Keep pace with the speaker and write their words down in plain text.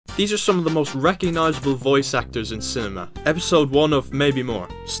These are some of the most recognizable voice actors in cinema. Episode 1 of maybe more.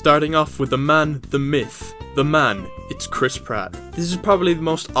 Starting off with the man, the myth. The man, it's Chris Pratt. This is probably the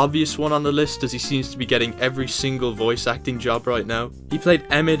most obvious one on the list as he seems to be getting every single voice acting job right now. He played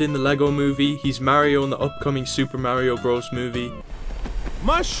Emmett in the Lego movie, he's Mario in the upcoming Super Mario Bros. Movie.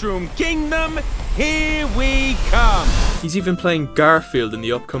 Mushroom Kingdom, here we come! He's even playing Garfield in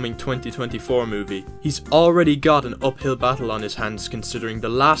the upcoming 2024 movie. He's already got an uphill battle on his hands considering the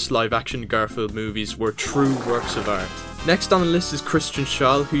last live action Garfield movies were true works of art. Next on the list is Kristen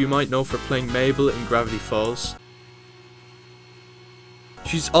Schaal, who you might know for playing Mabel in Gravity Falls.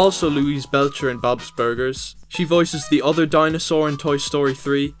 She's also Louise Belcher in Bob's Burgers. She voices the other dinosaur in Toy Story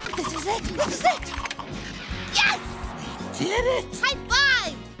 3. This is it! This is it! Yes! Did it! High five!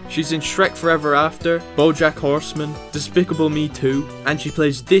 She's in Shrek Forever After, BoJack Horseman, Despicable Me 2, and she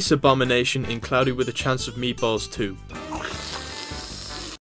plays this abomination in Cloudy with a Chance of Meatballs 2.